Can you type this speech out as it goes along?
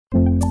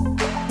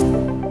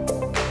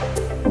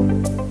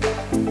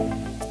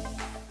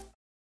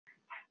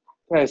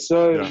Okay,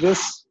 so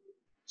this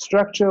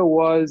structure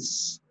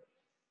was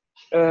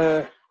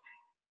curved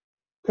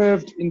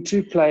in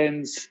 2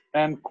 planes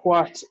and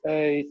quite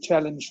a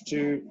challenge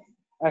to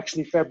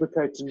actually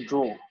fabricate and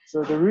draw.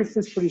 So the roof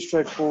is pretty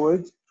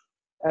straightforward.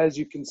 As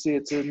you can see,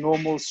 it's a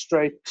normal,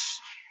 straight,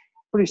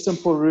 pretty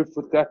simple roof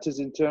with gutters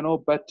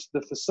internal, but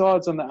the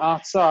facades on the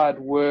outside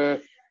were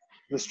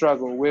the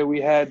struggle, where we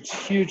had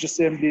huge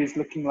assemblies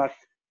looking like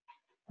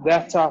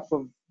that type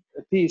of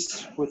a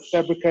piece with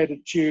fabricated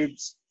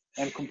tubes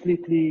and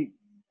completely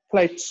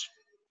plates.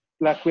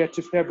 Like we had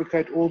to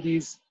fabricate all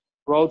these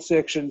rolled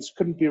sections,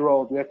 couldn't be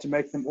rolled. We had to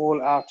make them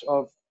all out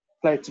of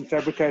plates and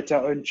fabricate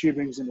our own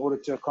tubings in order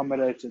to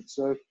accommodate it.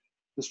 So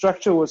the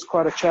structure was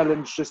quite a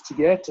challenge just to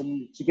get,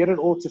 and to get it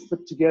all to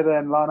fit together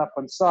and line up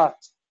on site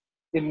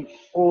in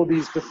all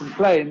these different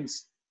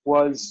planes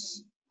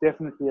was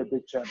definitely a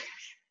big challenge.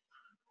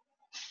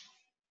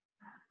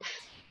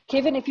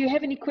 Kevin, if you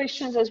have any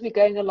questions as we're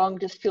going along,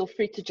 just feel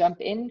free to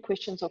jump in,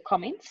 questions or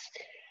comments.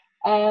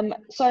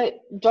 So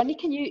Johnny,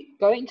 can you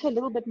go into a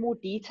little bit more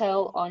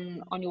detail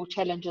on your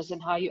challenges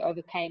and how you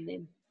overcame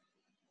them?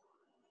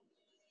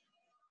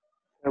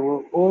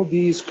 Well, all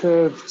these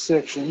curved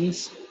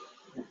sections,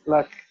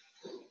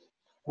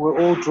 were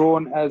all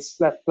drawn as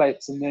flat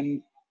plates, and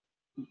then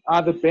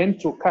either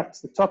bent or cut.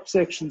 The top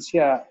sections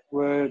here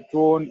were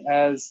drawn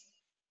as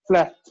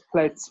flat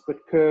plates, but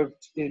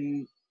curved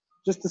in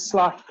just a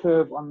slight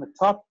curve on the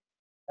top.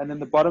 And then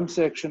the bottom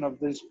section of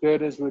these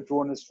girders were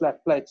drawn as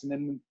flat plates. And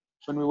then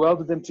when we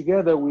welded them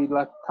together, we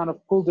kind of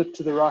pulled it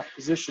to the right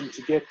position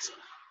to get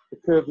the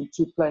curve in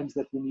 2 planes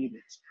that we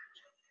needed.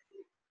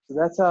 So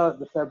that's how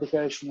the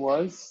fabrication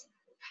was.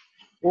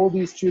 All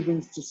these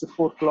tubings to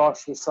support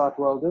glass were site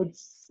welded,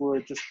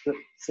 were just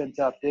sent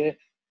out there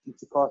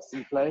into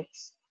casting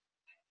plates.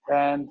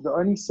 And the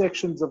only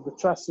sections of the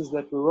trusses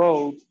that were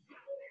rolled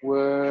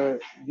were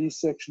these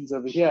sections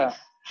over here,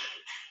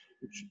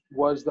 which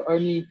was the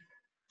only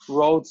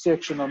rolled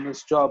section on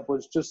this job,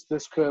 was just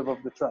this curve of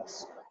the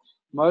truss.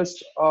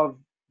 Most of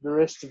the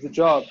rest of the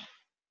job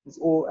is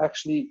all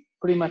actually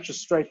pretty much a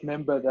straight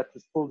member that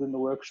was pulled in the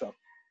workshop.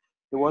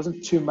 There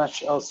wasn't too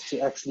much else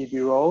to actually be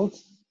rolled,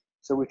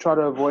 so we try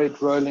to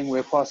avoid rolling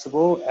where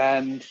possible,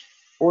 and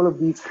all of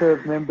these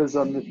curved members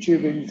on the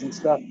tubings and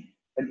stuff,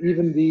 and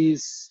even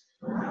these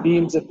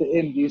beams at the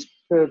end, these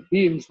curved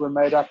beams were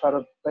made up out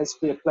of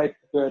basically a plate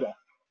girder,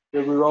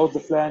 where we rolled the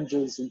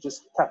flanges and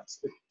just cut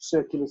a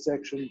circular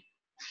section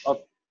of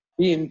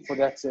beam for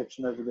that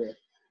section over there.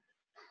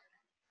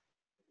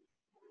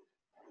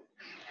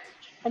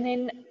 And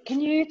then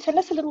can you tell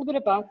us a little bit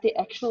about the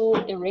actual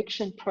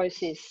erection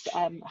process,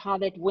 how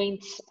that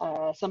went,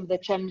 some of the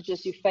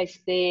challenges you faced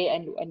there,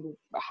 and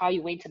how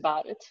you went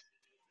about it?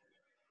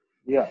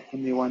 Yeah, give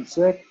me one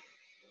sec.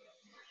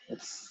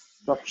 Let's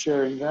stop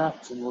sharing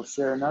that and we'll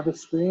share another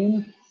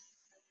screen.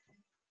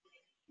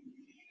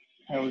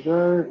 There we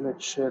go,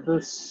 let's share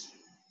this.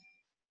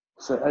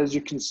 So as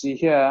you can see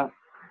here,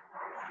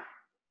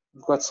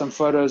 we've got some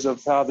photos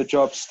of how the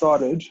job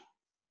started,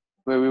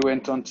 where we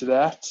went on to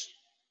that.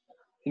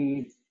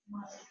 In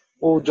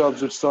all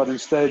jobs would start in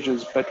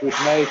stages, but we'd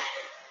make,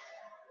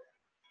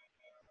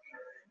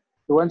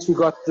 once we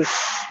got this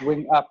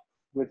wing up,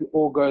 we'd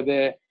all go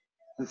there,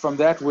 and from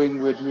that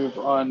wing we'd move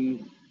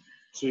on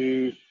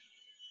to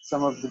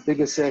some of the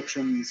bigger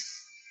sections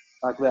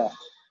like that.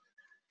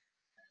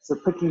 So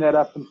picking that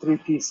up in 3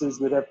 pieces,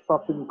 we'd have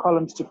propping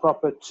columns to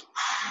prop it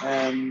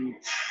and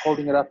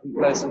holding it up in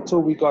place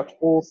until we got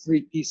all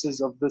 3 pieces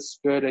of this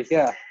girder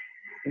here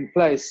in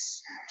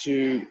place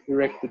to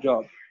erect the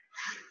job.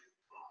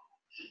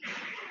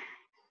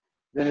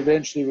 Then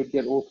eventually we'd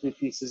get all 3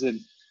 pieces in.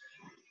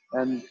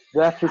 And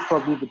that was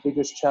probably the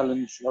biggest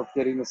challenge of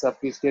getting this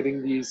up, is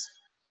getting these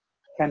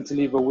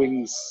cantilever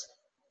wings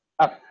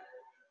up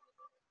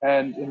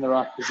and in the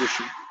right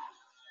position.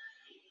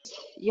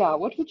 Yeah,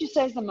 what would you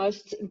say is the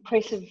most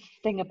impressive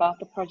thing about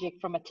the project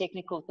from a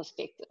technical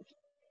perspective?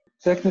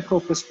 Technical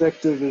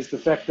perspective is the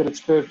fact that it's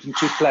curved in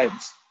 2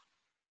 planes.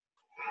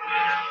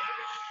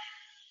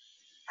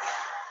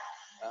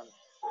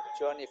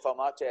 Johnny, if I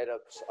might add,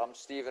 I'm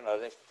Stephen. I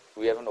think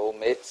we haven't all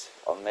met.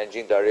 I'm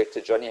Managing Director.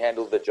 Johnny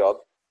handled the job.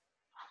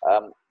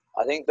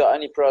 I think the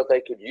only product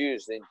they could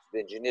use, the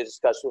engineer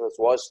discussed with us,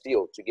 was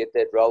steel to get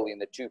that roll in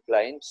the 2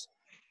 planes.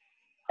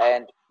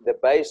 And the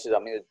bases, I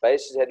mean, the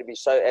bases had to be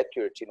so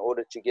accurate in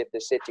order to get the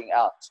setting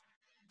out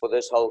for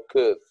this whole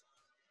curve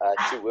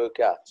to work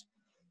out.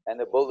 And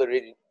the builder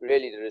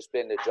really did a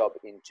splendid job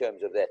in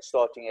terms of that,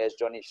 starting, as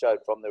Johnny showed,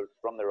 from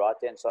the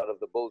right-hand side of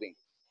the building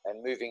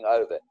and moving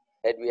over.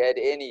 Had we had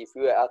any, if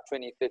we were out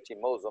 20, 30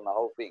 mils on the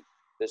whole thing,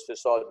 this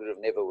facade would have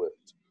never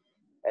worked.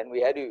 And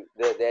we had to,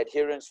 the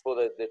adherence for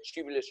the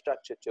tubular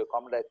structure to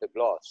accommodate the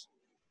glass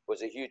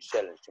was a huge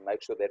challenge to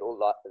make sure that all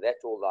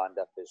lined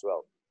up as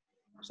well.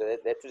 So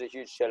that was a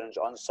huge challenge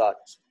on site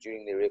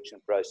during the erection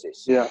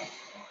process. Yeah.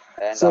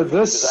 And so it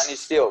was only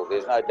steel,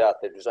 there's no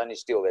doubt that it was only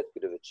steel that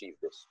could have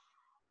achieved this.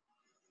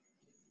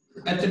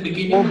 At the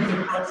beginning of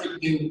the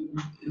project,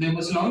 there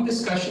was long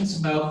discussions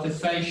about the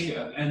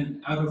fascia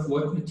and out of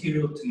what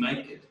material to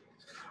make it.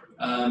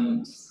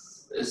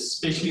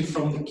 especially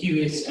from the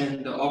QS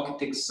and the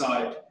architect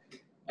side.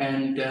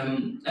 And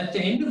at the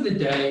end of the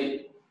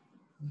day,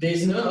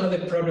 there's no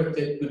other product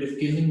that would have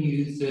given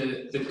you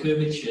the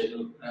curvature,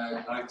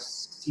 like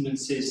Stephen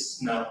says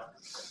now,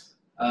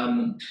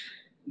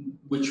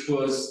 which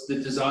was the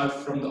desire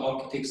from the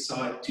architect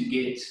side to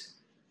get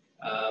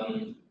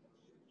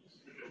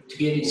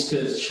its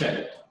curved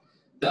shape.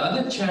 The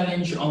other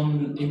challenge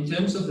in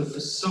terms of the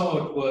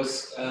facade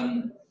was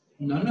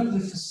none of the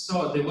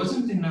facade, there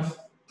wasn't enough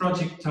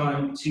project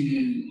time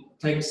to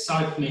take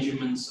site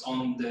measurements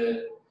on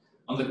the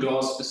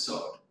glass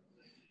facade.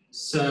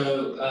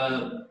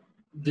 So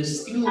the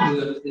steel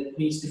work that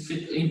needs to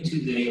fit into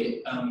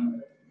there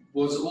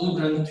was all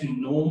done to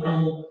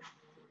normal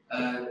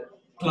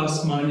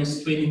plus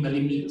minus 20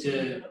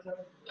 millimeter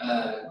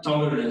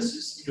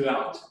tolerances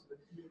throughout,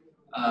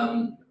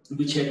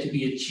 which had to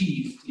be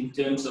achieved in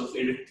terms of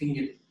erecting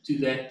it to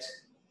that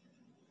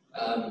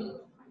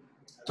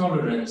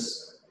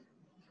tolerance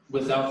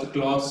without the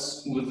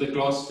glass, with the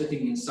glass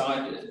fitting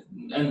inside it,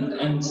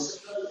 and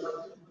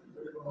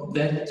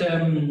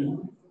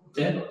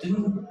that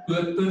didn't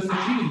work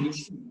perfectly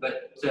initially,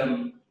 but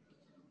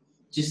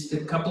just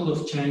a couple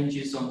of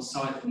changes on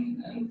site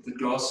and the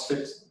glass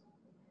fit.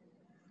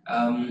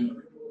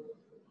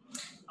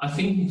 I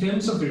think in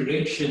terms of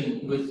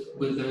erection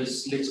with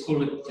those, let's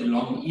call it the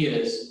long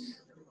ears,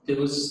 there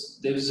was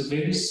a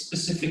very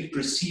specific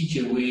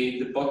procedure where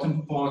the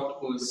bottom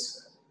part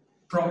was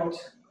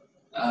propped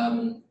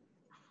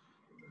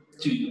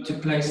to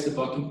place the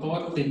bottom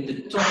part, then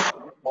the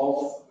top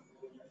half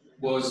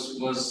was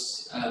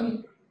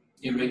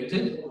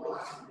erected,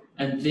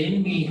 and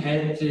then we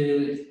had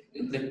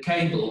the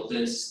cable.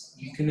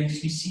 You can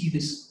actually see the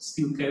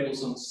steel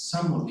cables on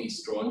some of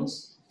these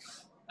drawings,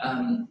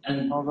 and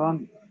Hold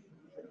on.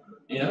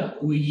 yeah,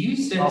 we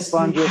use that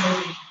steel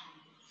cable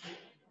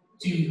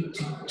to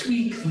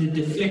tweak the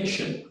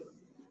deflection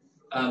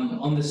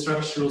on the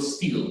structural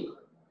steel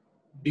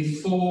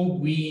before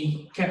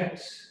we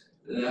capped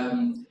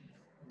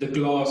the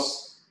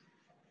glass.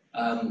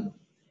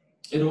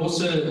 It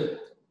also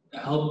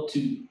helped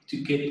to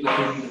get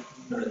within the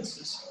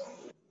tolerances.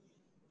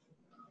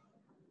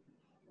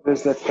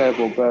 Where's that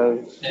cable,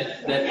 bro?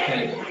 That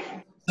cable.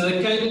 So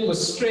the cable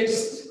was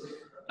stressed,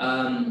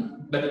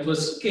 but it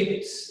was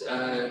kept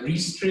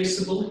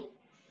re-stressable.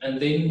 And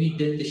then we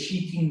did the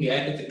sheeting, we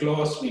added the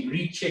glass, we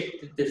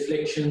rechecked the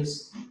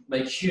deflections,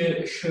 made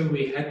sure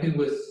we're happy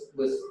with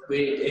where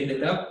it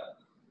ended up.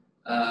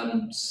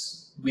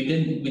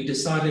 We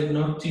decided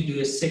not to do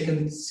a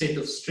second set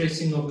of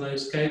stressing of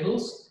those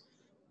cables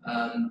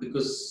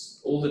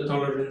because all the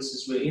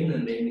tolerances were in,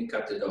 and then we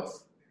cut it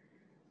off.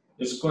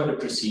 It was quite a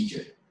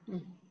procedure.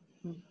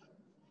 Mm-hmm.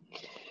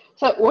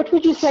 So what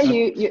would you say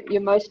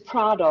you're most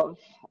proud of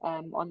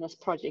on this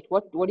project?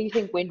 What do you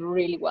think went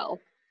really well?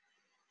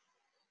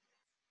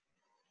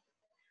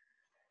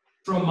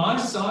 From my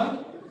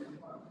side,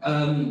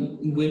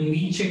 when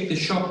we checked the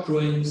shop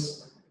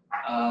drawings,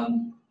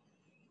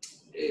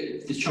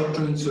 the shop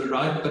drawings were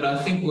right, but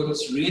I think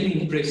what's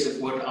really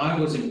impressive, what I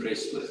was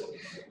impressed with,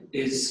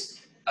 is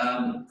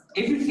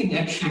everything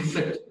actually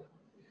fit.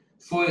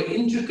 For an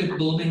intricate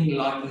building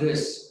like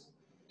this,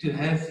 to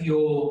have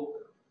your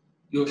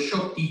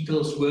shop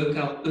details work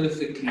out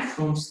perfectly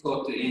from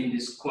start to end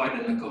is quite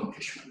an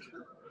accomplishment.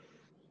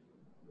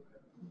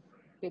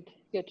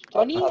 Good.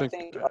 Johnny? I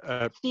think,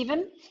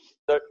 Stephen?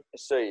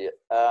 Sorry,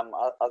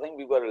 I think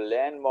we've got a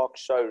landmark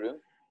showroom,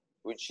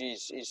 which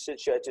is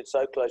situated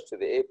so close to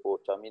the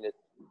airport. I mean,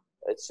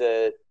 it's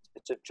a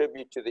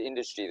tribute to the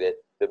industry, that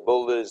the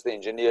builders, the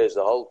engineers,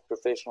 the whole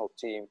professional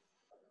team.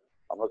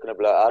 I'm not going to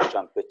blow our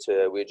trumpet.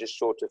 We're just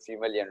short a few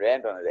million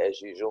rand on it as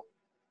usual,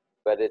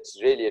 but it's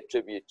really a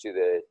tribute to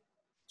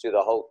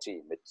the whole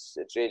team. It's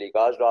really,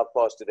 guys drive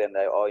past it and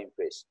they are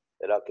impressed.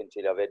 That I can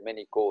tell you. I've had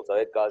many calls. I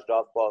had guys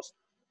drive past,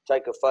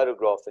 take a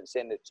photograph and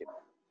send it to me.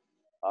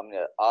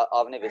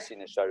 I've never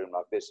seen a showroom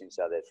like this in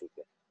South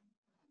Africa.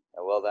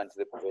 And well done to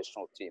the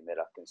professional team, that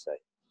I can say.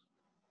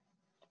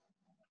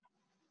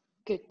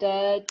 Good.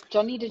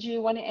 Johnny, did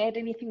you want to add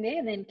anything there?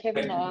 And then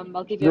Kevin,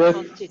 I'll give you a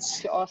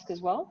chance to ask as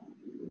well.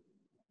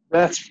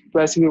 That's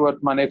basically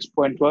what my next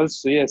point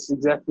was. So yes,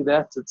 exactly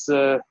that. It's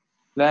a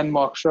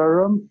landmark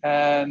showroom.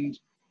 And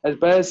as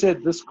Bayer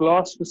said, this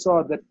glass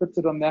facade that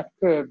fitted on that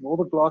curve, all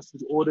the glass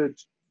was ordered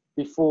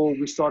before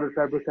we started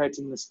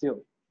fabricating the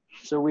steel.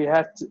 So we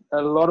had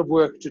a lot of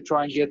work to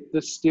try and get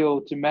this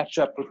steel to match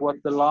up with what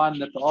the line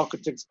that the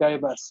architects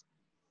gave us.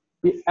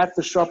 At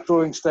the shop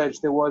drawing stage,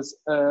 there was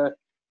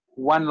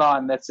one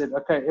line that said,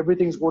 okay,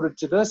 everything's ordered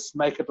to this,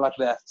 make it like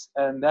that.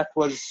 And that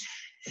was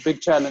a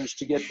big challenge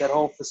to get that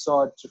whole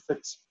facade to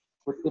fit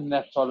within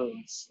that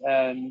tolerance.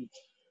 And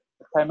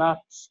it came out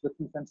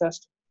looking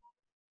fantastic.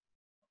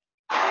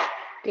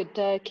 Good.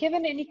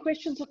 Kevin, any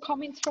questions or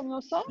comments from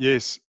your side?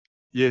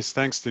 Yes,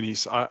 thanks,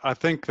 Denise. I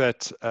think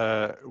that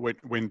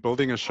when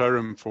building a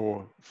showroom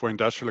for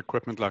industrial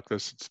equipment like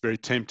this, it's very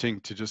tempting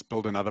to just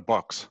build another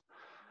box.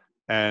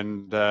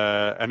 And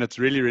it's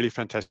really, really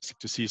fantastic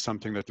to see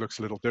something that looks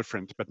a little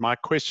different. But my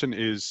question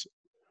is,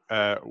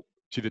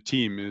 to the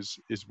team is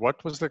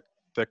what was the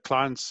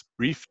client's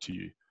brief to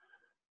you?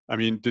 I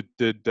mean, did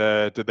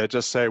they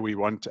just say we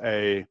want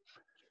a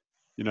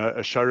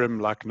showroom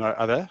like no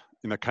other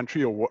in the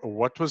country, or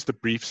what was the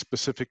brief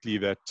specifically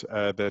that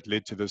that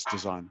led to this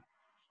design?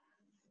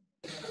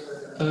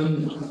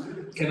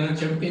 Can I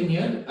jump in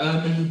here?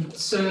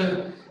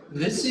 So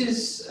this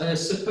is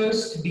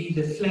supposed to be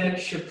the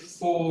flagship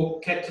for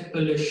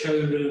Caterpillar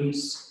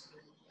showrooms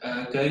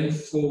going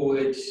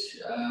forward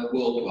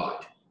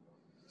worldwide.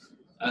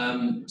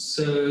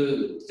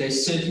 So they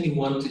certainly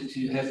wanted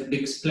to have a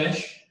big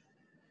splash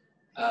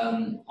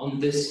on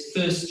this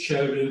first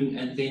showroom,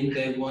 and then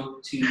they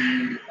want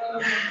to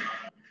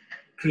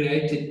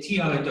create a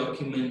TI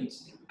document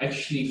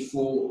actually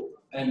for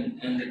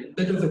and a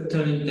bit of a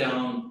toned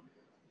down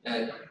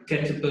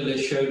Caterpillar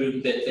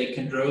showroom that they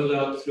can roll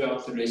out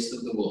throughout the rest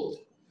of the world.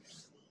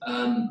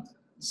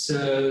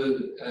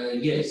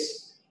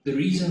 Yes, the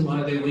reason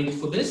why they went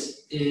for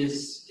this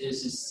is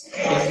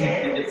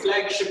definitely the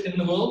flagship in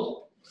the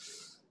world.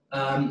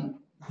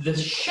 The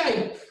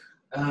shape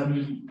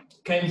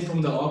came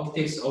from the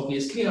architects,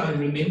 obviously. I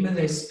remember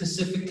they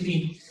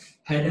specifically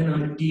had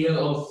an idea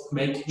of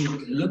making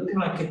it look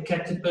like a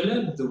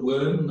caterpillar, the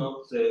worm,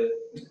 not the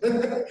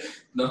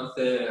not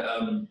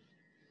the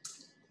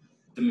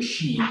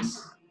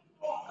machines.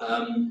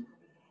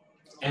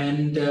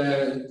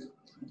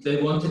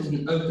 They wanted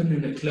an open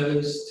and a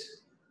closed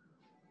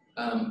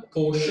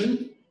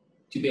portion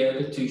to be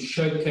able to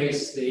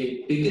showcase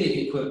their bigger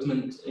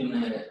equipment in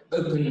an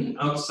open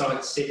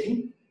outside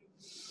setting.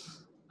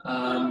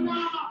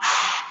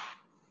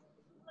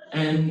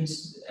 And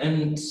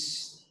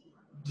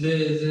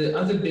the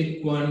other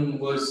big one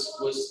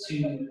was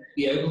to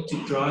be able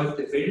to drive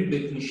the very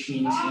big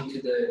machines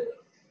into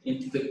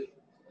the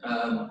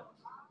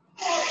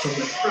from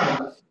the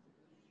front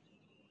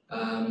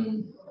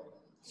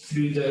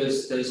through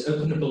those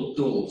openable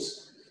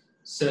doors.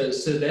 So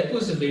that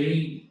was a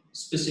very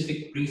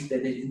specific brief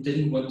that they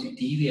didn't want to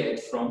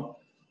deviate from.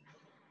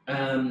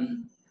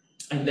 And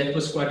that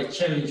was quite a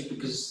challenge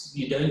because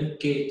you don't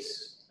get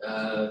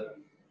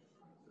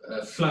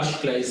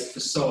flush glazed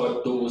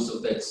facade doors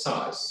of that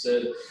size.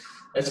 So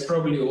that's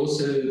probably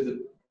also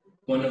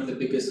one of the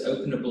biggest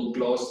openable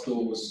glass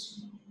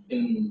doors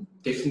in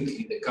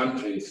definitely the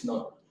country, if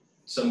not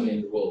somewhere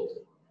in the world.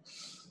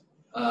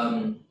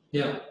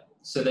 Yeah,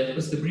 so that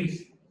was the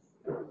brief.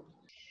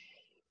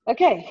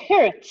 Okay,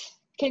 Gerrit,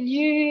 can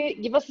you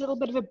give us a little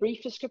bit of a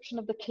brief description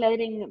of the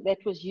cladding that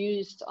was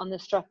used on the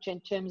structure in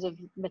terms of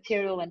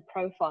material and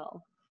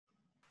profile?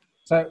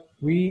 So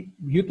we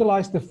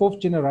utilized the 4th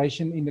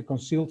generation in the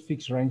concealed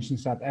fixed range in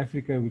South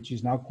Africa, which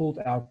is now called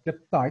our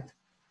clip tight,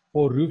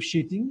 for roof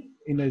sheeting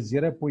in a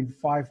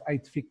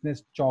 0.58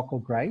 thickness charcoal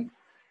grey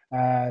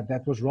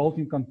that was rolled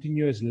in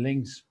continuous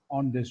lengths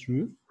on this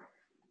roof.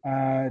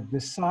 The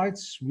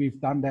sides, we've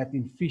done that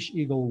in fish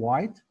eagle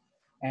white,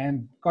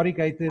 and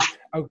corrugated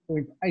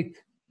 0.8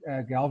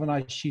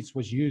 galvanized sheets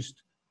was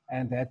used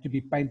and had to be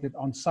painted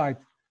on site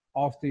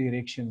after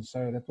erection.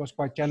 So that was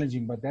quite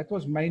challenging, but that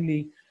was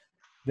mainly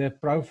the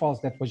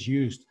profiles that was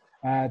used.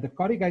 The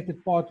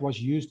corrugated part was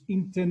used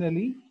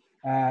internally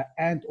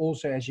and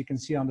also, as you can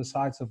see on the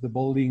sides of the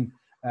building,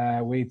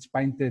 where it's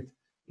painted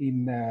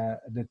in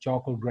the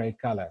charcoal grey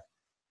color.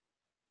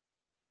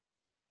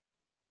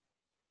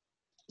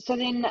 So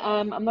then,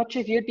 I'm not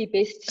sure if you'd be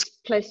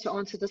best placed to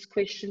answer this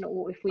question,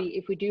 or if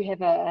we do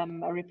have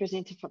a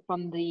representative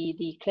from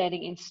the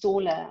cladding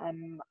installer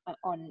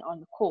on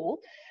the call.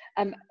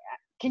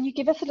 Can you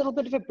give us a little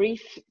bit of a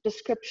brief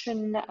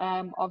description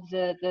of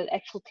the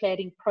actual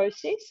cladding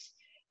process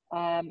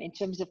in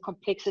terms of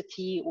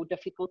complexity or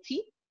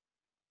difficulty?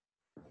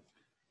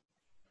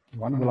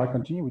 One, will I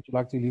continue? Would you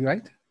like to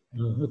elaborate?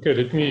 Okay,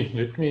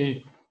 let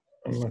me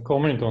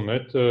comment on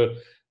that.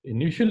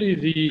 Initially,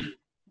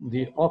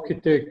 the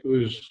architect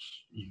was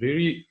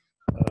very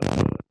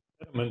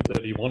adamant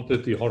that he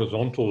wanted the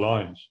horizontal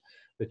lines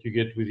that you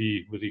get with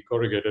the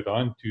corrugated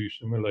iron to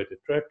simulate a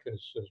track,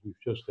 as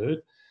we've just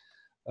heard.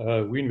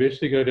 We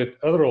investigated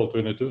other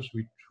alternatives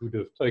which would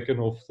have taken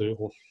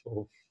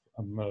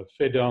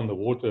fed down the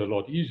water a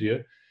lot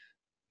easier,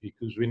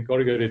 because when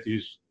corrugated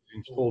is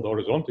installed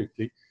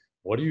horizontally,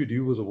 what do you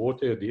do with the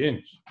water at the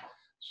ends?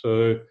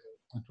 So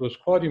it was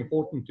quite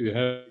important to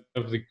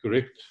have the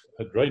correct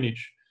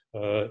drainage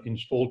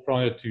installed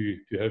prior to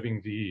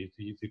having the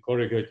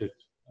corrugated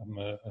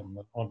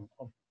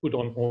put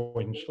on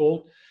or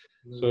installed.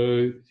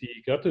 So the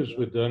gutters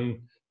were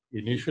done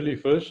initially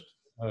first,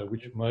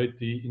 which made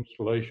the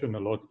installation a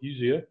lot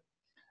easier.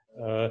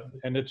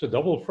 And it's a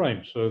double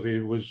frame, so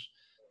there was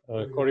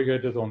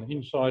corrugated on the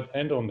inside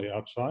and on the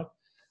outside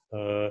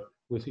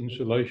with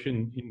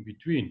insulation in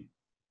between.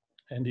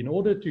 And in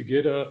order to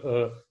get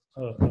a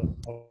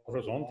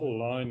horizontal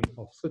line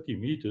of 30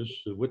 meters,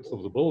 the width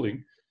of the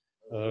building,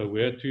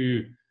 we had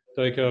to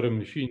take out a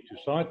machine to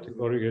site, a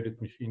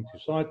corrugated machine to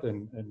site,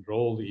 and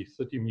roll the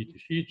 30-meter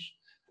sheets.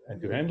 And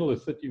to handle a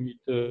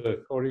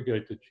 30-meter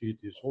corrugated sheet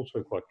is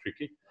also quite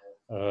tricky.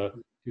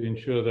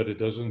 ensure that it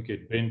doesn't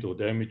get bent or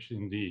damaged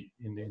in the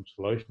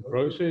installation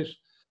process.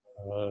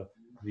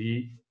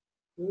 The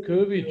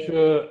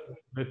curvature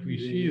that we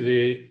see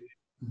there,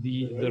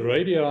 the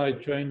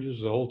radii changes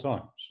the whole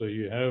time. So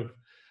you have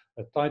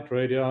a tight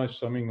radii,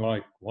 something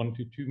like 1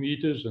 to 2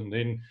 meters, and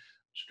then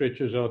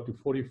stretches out to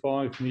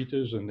 45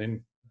 meters, and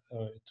then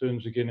it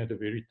turns again at a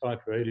very tight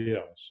radii.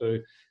 So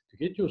to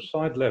get your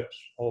side laps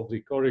of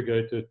the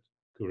corrugated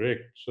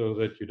correct so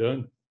that you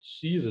don't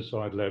see the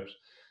side laps,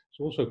 it's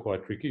also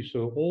quite tricky.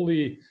 So all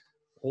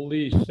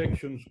these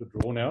sections were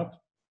drawn out,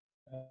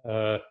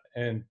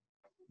 and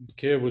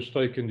care was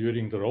taken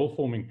during the roll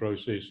forming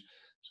process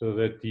so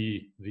that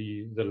the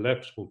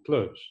laps will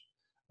close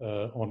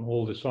on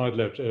all the side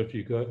laps as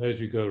you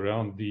go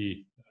around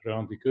the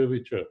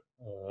curvature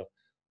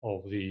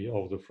of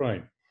the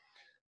frame.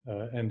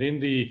 And then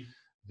the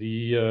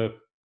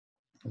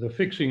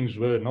fixings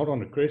were not on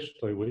the crest;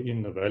 they were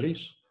in the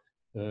valleys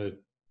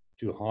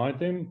to hide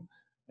them.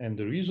 And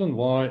the reason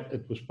why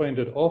it was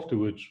painted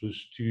afterwards was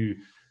to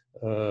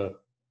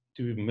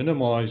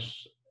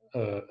minimize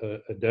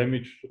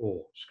damage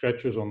or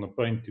scratches on the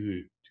paint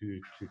to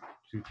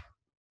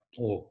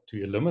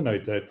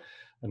eliminate that,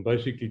 and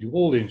basically do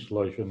all the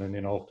installation, and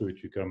then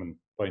afterwards you come and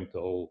paint the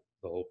whole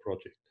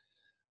project.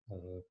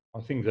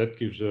 I think that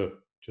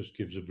just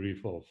gives a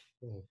brief of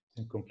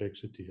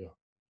complexity here.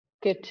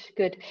 Good,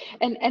 good.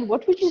 And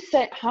what would you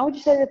say, how would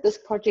you say that this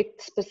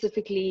project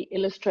specifically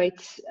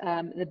illustrates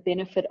the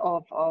benefit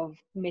of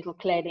metal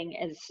cladding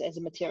as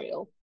a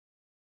material?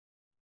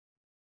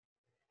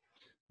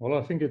 Well,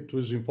 I think it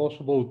was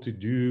impossible to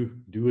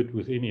do it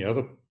with any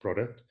other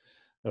product.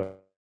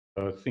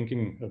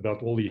 Thinking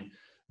about all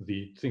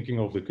the thinking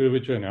of the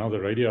curvature and how the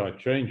radii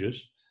changes,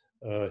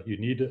 you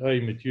need a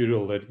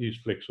material that is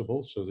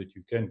flexible so that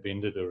you can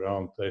bend it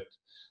around that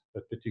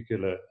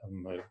particular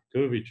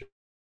curvature,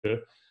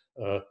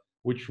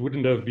 which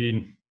wouldn't have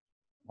been,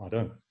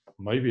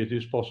 maybe it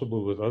is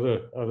possible with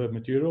other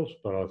materials,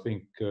 but I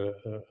think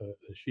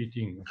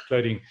sheeting,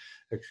 cladding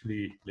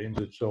actually lends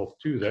itself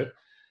to that.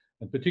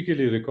 And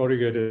particularly the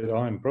corrugated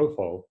iron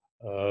profile,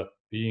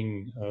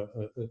 being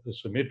a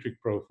symmetric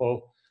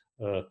profile,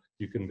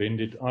 you can bend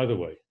it either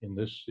way. In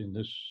this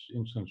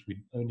instance,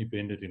 we only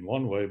bend it in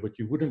one way, but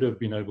you wouldn't have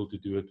been able to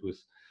do it with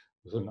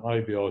an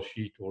IBR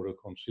sheet or a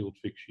concealed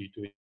fix sheet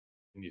or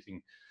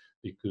anything,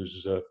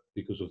 because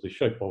of the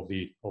shape of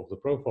the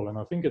profile. And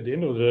I think at the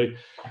end of the day,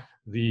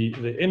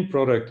 the end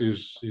product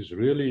is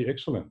really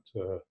excellent.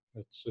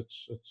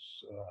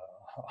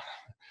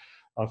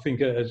 I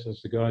think, as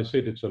the guy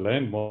said, it's a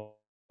landmark,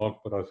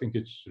 but I think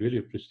it's really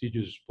a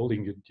prestigious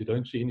building. You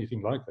don't see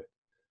anything like that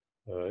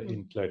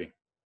in cladding.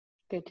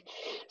 Good.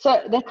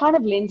 So that kind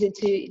of leads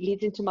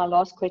into my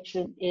last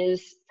question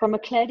is, from a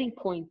cladding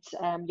point,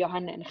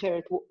 Johan and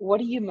Gerrit, what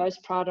are you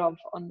most proud of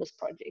on this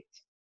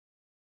project?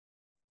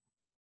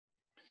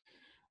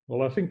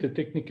 Well, I think the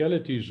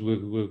technicalities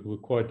were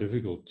quite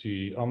difficult.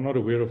 I'm not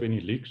aware of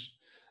any leaks,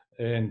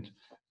 and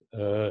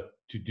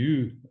to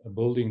do a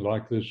building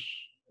like this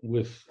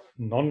with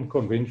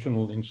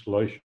non-conventional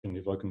installation,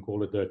 if I can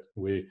call it that,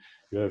 where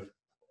you have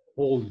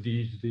all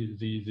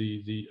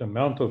the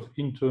amount of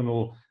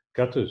internal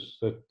gutters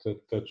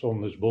that's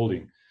on this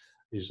building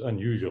is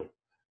unusual,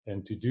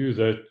 and to do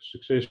that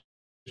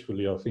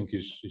successfully, I think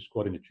is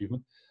quite an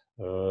achievement.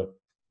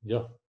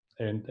 Yeah,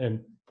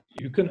 and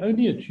you can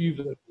only achieve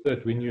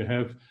that when you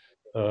have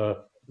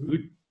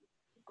good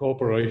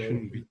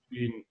cooperation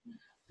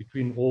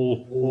between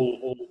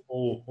all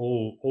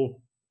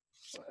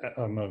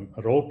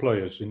role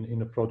players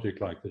in a project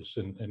like this,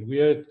 and we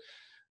had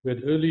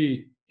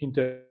early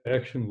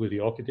interaction with the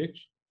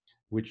architects,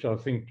 which I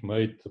think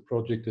made the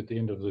project at the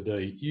end of the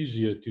day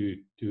easier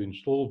to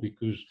install,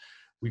 because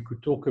we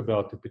could talk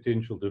about the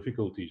potential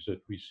difficulties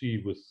that we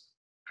see with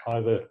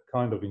either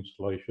kind of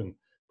installation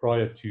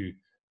prior to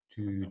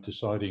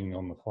deciding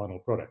on the final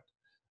product,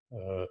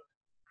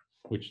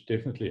 which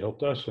definitely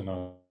helped us, and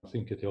I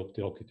think it helped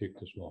the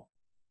architect as well.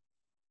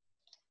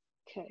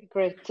 Okay,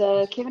 great.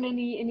 Kevin,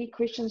 any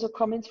questions or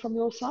comments from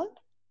your side?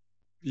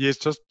 Yes,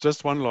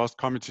 just one last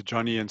comment to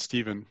Johnny and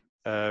Stephen.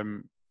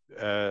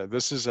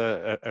 This is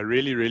a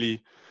really,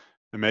 really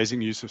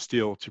amazing use of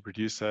steel to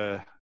produce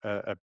a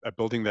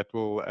building that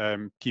will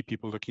keep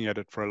people looking at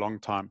it for a long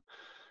time.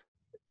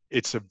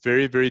 It's a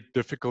very, very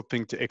difficult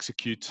thing to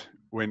execute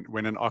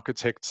when an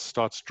architect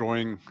starts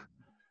drawing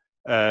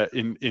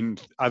in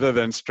other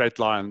than straight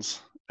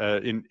lines,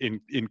 in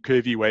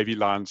curvy, wavy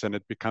lines, and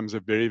it becomes a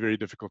very, very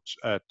difficult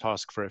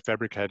task for a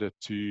fabricator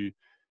to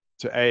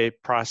A,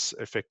 price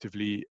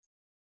effectively,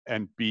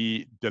 and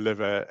B,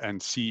 deliver,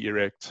 and C,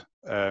 erect.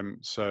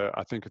 So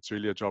I think it's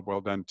really a job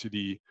well done to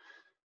the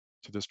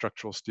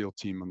structural steel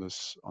team on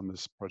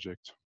this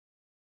project.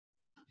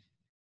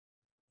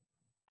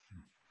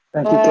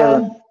 Thank you,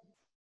 Kevin.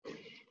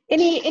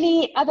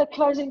 Any other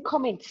closing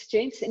comments,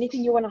 gents?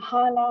 Anything you want to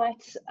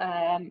highlight?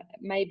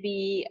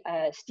 Maybe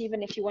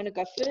Stephen, if you want to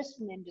go first,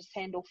 and then just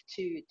hand off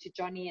to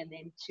Johnny, and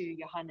then to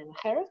Johan and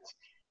Gerrit.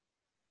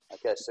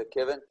 Okay, so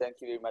Kevin,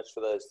 thank you very much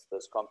for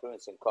those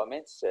compliments and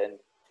comments. And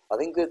I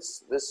think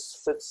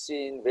this fits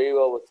in very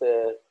well with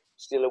the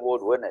Steel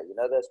Award winner. You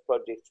know those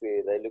projects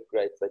where they look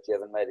great, but you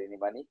haven't made any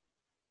money?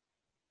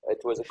 It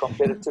was a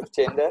competitive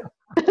tender.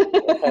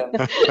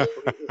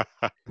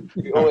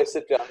 We always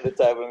sit around the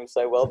table and we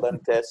say, well done,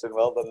 Tass, and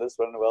well done this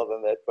one, and well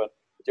done that one.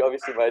 But you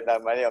obviously made no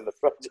money on the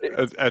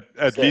project.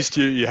 At least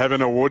you have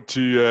an award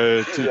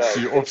to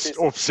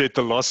offset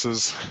the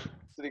losses.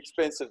 It's an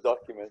expensive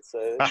document,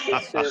 so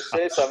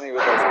share something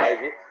with us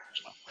maybe.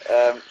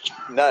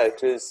 No,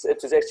 it was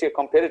actually a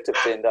competitive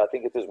tender. I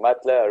think it was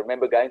Matla. I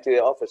remember going to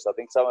their office. I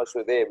think some of us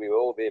were there. We were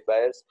all there,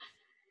 bayers.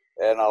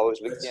 And I was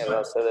looking at it.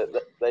 I said,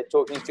 they're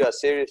talking to us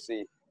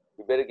seriously.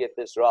 We better get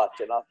this right.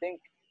 And I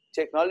think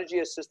technology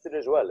assisted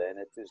as well. And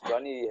it was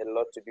Johnny had a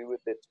lot to do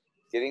with it,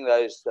 getting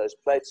those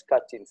plates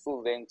cut in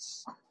full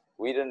lengths.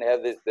 We didn't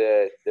have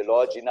the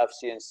large enough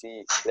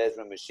CNC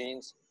plasma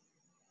machines.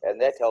 And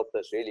that helped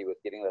us really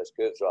with getting those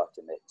curves right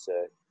in that. So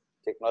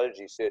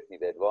technology, certainly,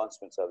 the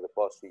advancements over the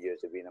past few years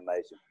have been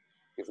amazing.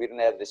 If we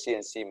didn't have the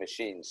CNC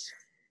machines,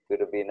 it would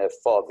have been a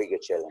far bigger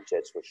challenge,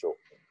 that's for sure.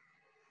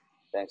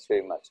 Thanks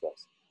very much,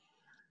 guys.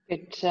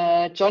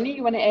 Good. Johnny,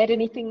 you want to add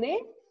anything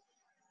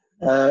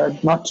there?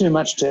 Not too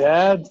much to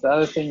add. The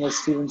other thing, as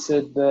Stephen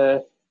said,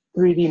 the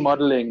 3D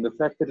modeling, the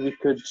fact that we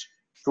could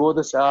draw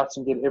this out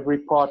and get every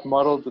part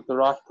modeled with the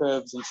right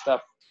curves and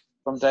stuff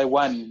from day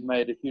one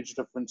made a huge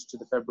difference to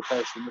the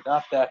fabrication.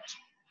 Without that,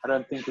 I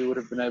don't think we would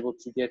have been able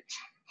to get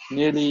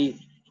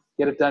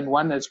it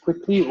done as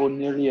quickly or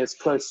nearly as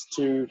close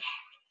to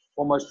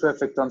almost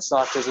perfect on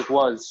site as it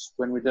was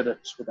when we did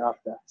it without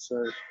that.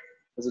 So it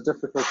was a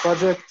difficult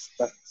project,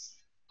 but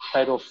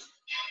paid off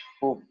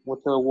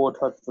with the award,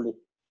 hopefully.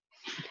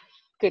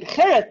 Good.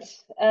 Gerrit,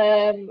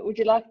 would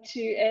you like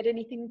to add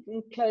anything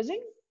in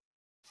closing?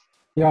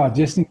 Yeah,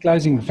 just in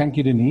closing, thank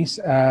you, Denise.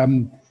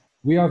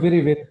 We are very,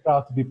 very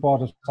proud to be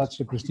part of such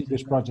a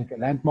prestigious project, a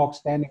landmark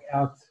standing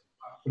out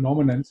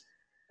phenomenon.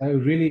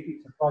 Really,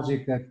 it's a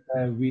project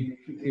that we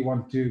definitely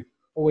want to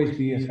always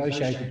be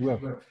associated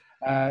with.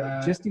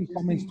 Just in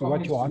comments to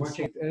what Johan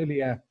said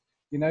earlier,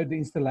 you know, the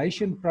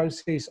installation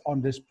process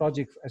on this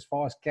project, as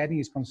far as cladding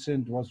is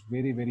concerned, was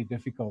very, very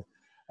difficult.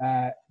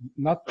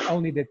 Not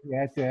only that we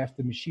had to have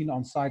the machine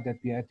on site, that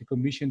we had to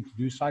commission to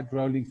do site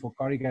rolling for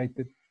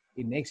corrugated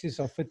in excess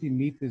of 15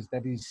 meters,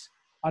 that is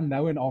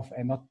unknown of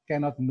and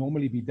cannot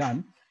normally be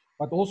done.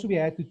 But also we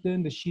had to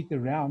turn the sheet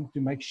around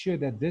to make sure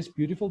that this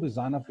beautiful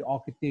design of the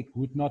architect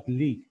would not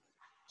leak.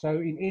 So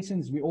in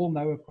essence, we all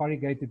know a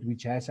corrugated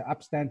which has an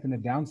upstand and a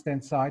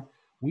downstand side.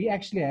 We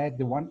actually had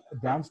the one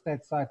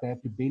downstand side that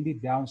had to bend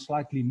it down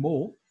slightly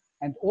more,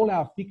 and all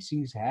our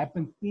fixings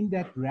happened in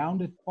that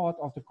rounded part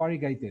of the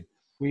corrugated,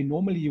 where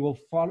normally you will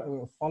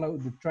follow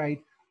the trade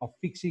of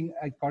fixing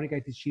a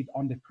corrugated sheet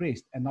on the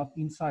crest and not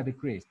inside the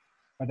crest.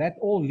 But that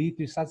all led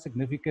to such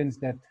significance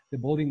that the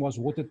building was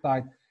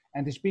watertight,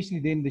 and especially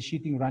then the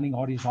sheeting running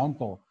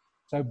horizontal.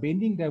 So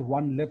bending the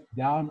one lip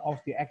down of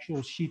the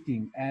actual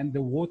sheeting and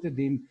the water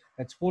then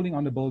that's falling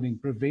on the building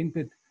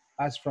prevented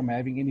us from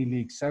having any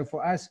leaks. So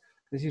for us,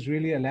 this is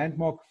really a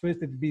landmark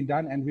first that's been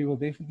done, and we will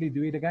definitely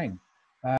do it again.